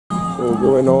all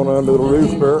going on under the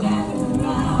roof there.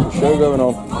 Show going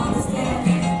on.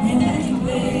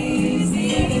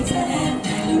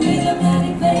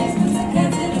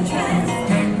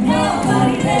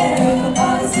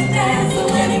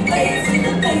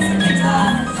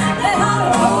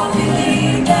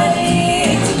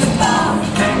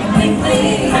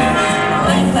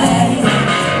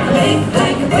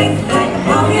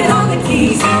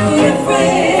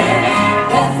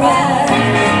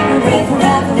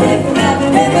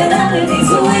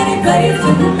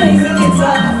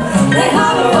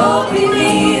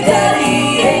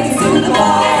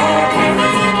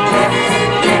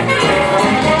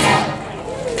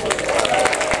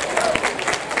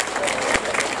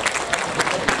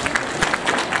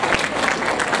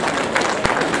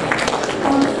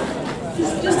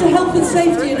 Just a health and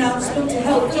safety announcement to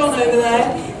help John over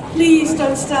there. Please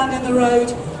don't stand in the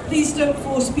road. Please don't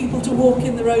force people to walk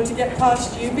in the road to get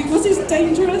past you because it's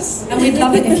dangerous. And we'd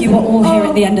love it if you were all here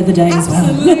at the end of the day as well.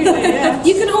 Absolutely, yeah.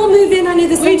 You can all move in, I know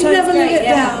this We'd never let it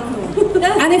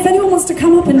down. And if anyone wants to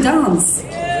come up and dance,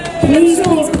 please,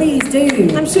 please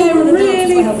do. I'm sure They're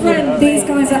really friendly. These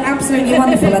guys are absolutely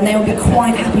wonderful and they will be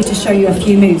quite happy to show you a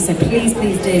few moves, so please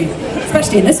do.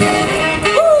 Especially in this one.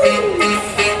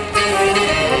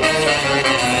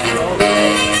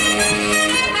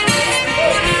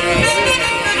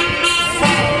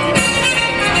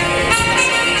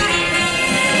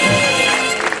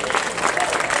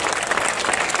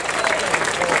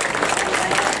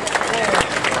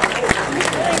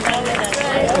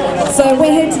 So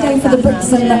we're here today for the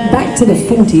Brixham Back to the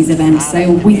 40s event,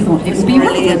 so we thought it would be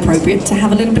really appropriate to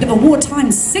have a little bit of a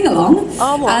wartime sing-along.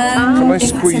 Can I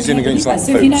squeeze in against that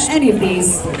So if you know any of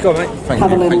these, Go on, mate. Thank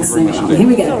have you. a little sing-along. Here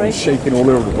we go. It's shaking all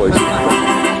over the place.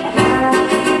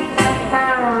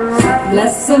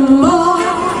 Bless them all.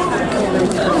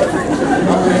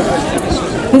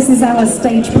 This is our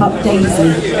stage pup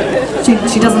Daisy.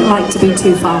 She doesn't like to be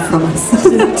too far from us.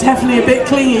 She's definitely a bit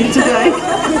clingy today.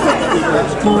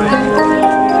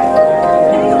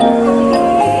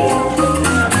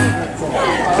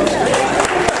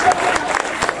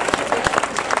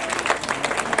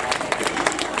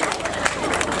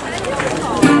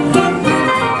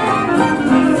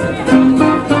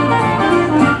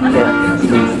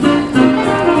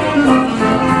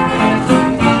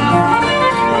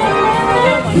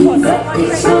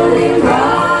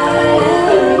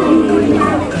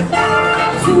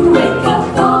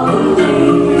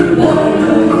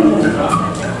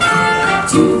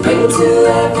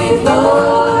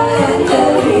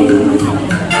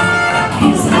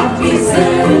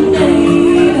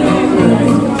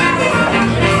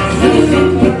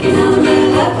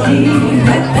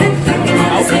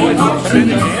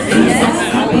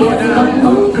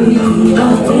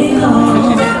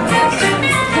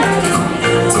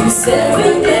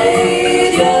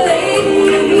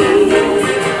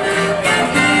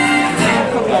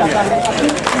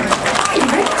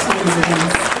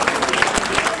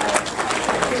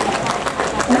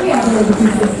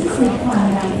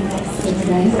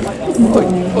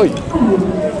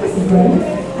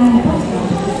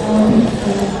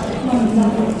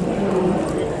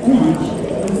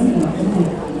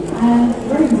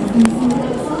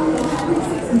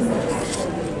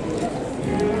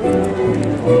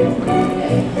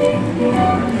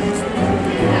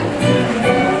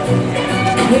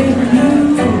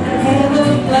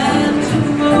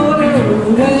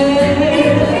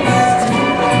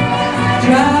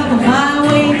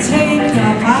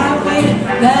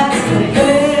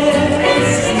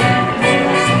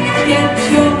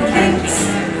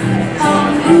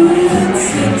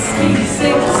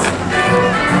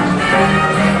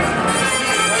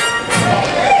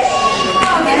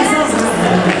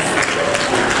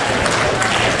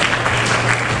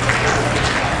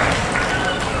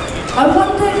 I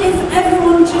wonder if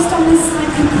everyone just on this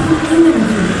side can come in a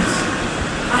minute.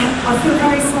 I feel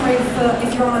very sorry for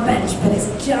if you're on a bench, but it's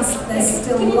just, there's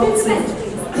still lots of...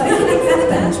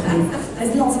 bench,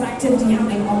 there's lots of activity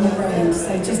happening on the road,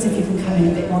 so just if you can come in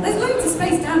a bit more. There's loads of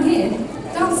space down here.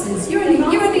 Dancers, you only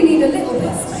need a little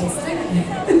bit of space, don't you?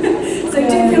 So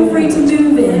do feel free to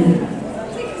move in.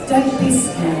 Don't be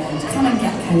scared. Come and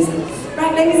get cozy.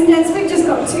 Right, ladies and gents, we've just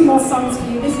got 2 more songs for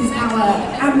you. This is our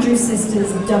Andrew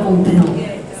Sisters double bill.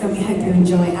 So we hope you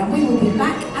enjoy, and we will be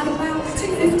back at about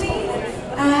 2:15.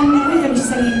 We're going to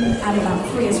sing at about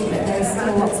 3ish, but there is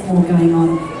still lots more going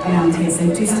on around here, so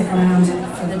do stick around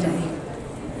for the day.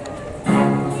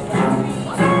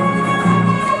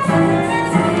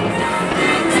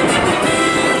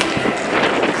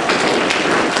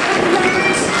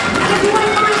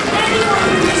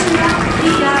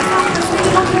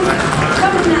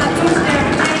 Come on now,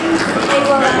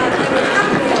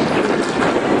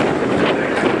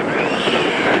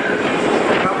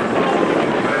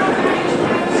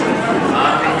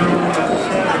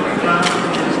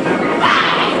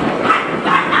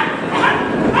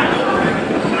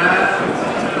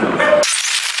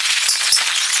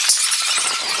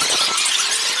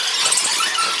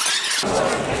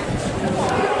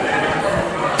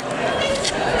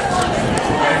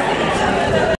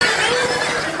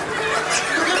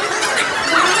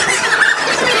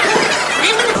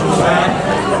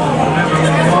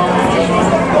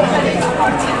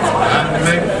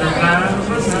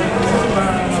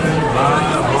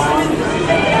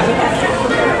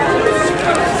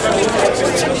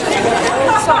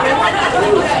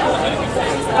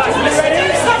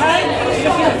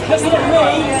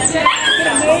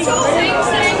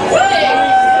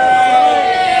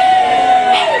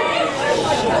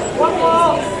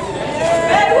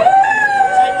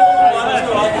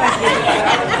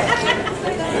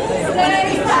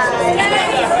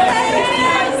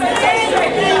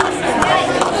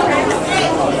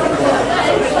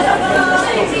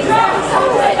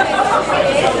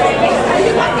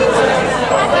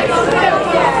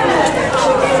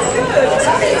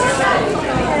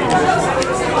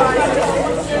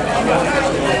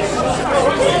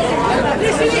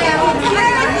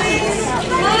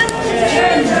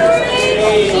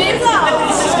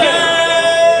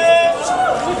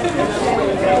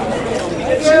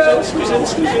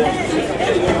 Go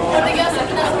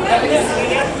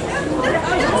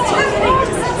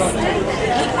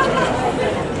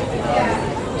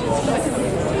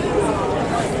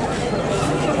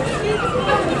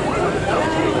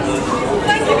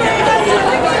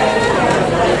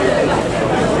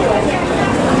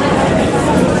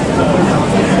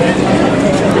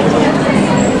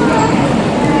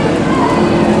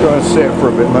and sit for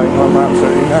a bit, mate. I'm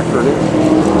absolutely knackered.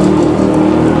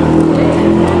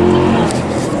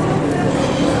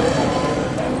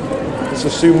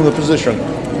 Let's assume the position.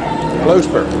 Close,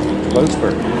 Bert. Close,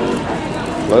 Bert.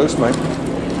 Close, mate.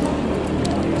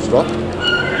 Stop.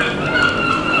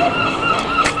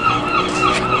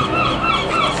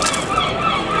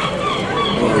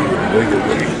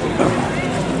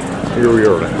 Here we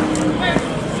are then.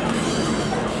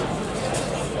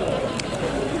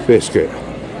 Biscuit.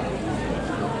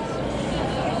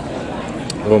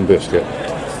 One biscuit.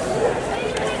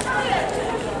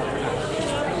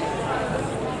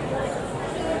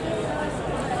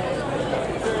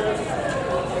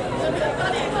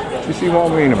 Do you see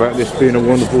what I mean about this being a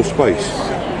wonderful space?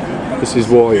 This is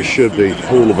why it should be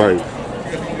all about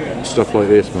stuff like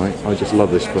this, mate. I just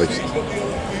love this place.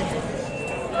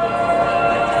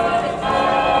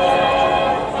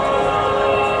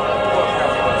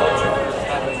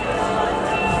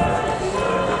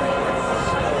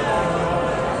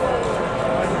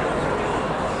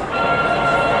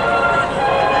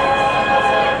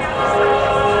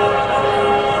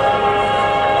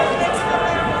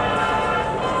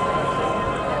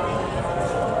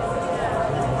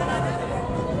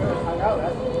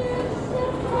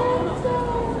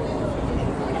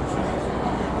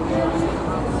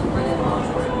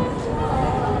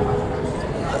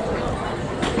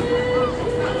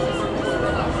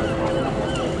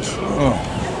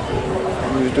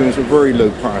 Doing some very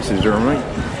low passes there, mate.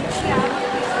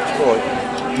 Right,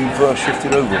 you've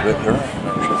shifted over a bit there.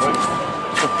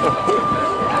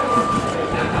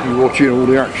 You're watching all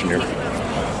the action here.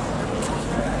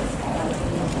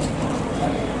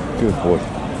 Good boy.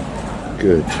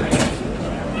 Good.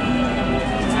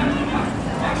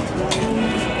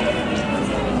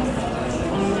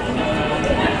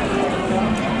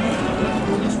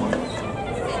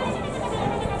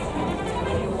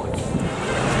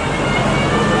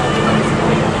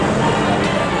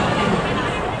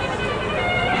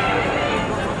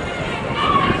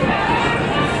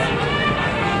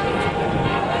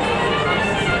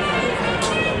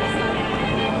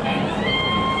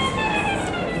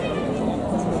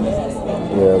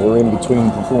 Yeah, we're in between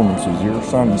performances here.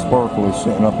 Sandy Sparkle is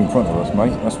sitting up in front of us,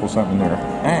 mate. That's what's happening there.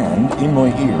 And in my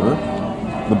ear,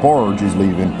 the barge is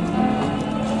leaving.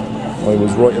 I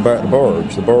was right about the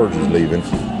barge. The barge is leaving.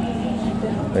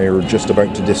 They were just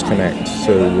about to disconnect.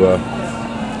 So,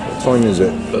 what time is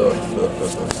it?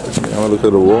 Now I look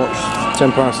at the watch.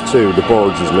 2:10. The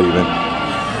barge is leaving.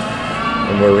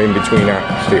 And we're in between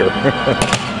acts here.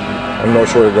 I'm not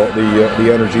sure I got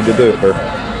the energy to do it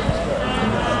there.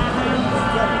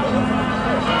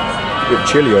 A bit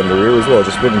chilly under here as well,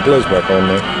 just putting gloves back on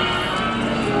there.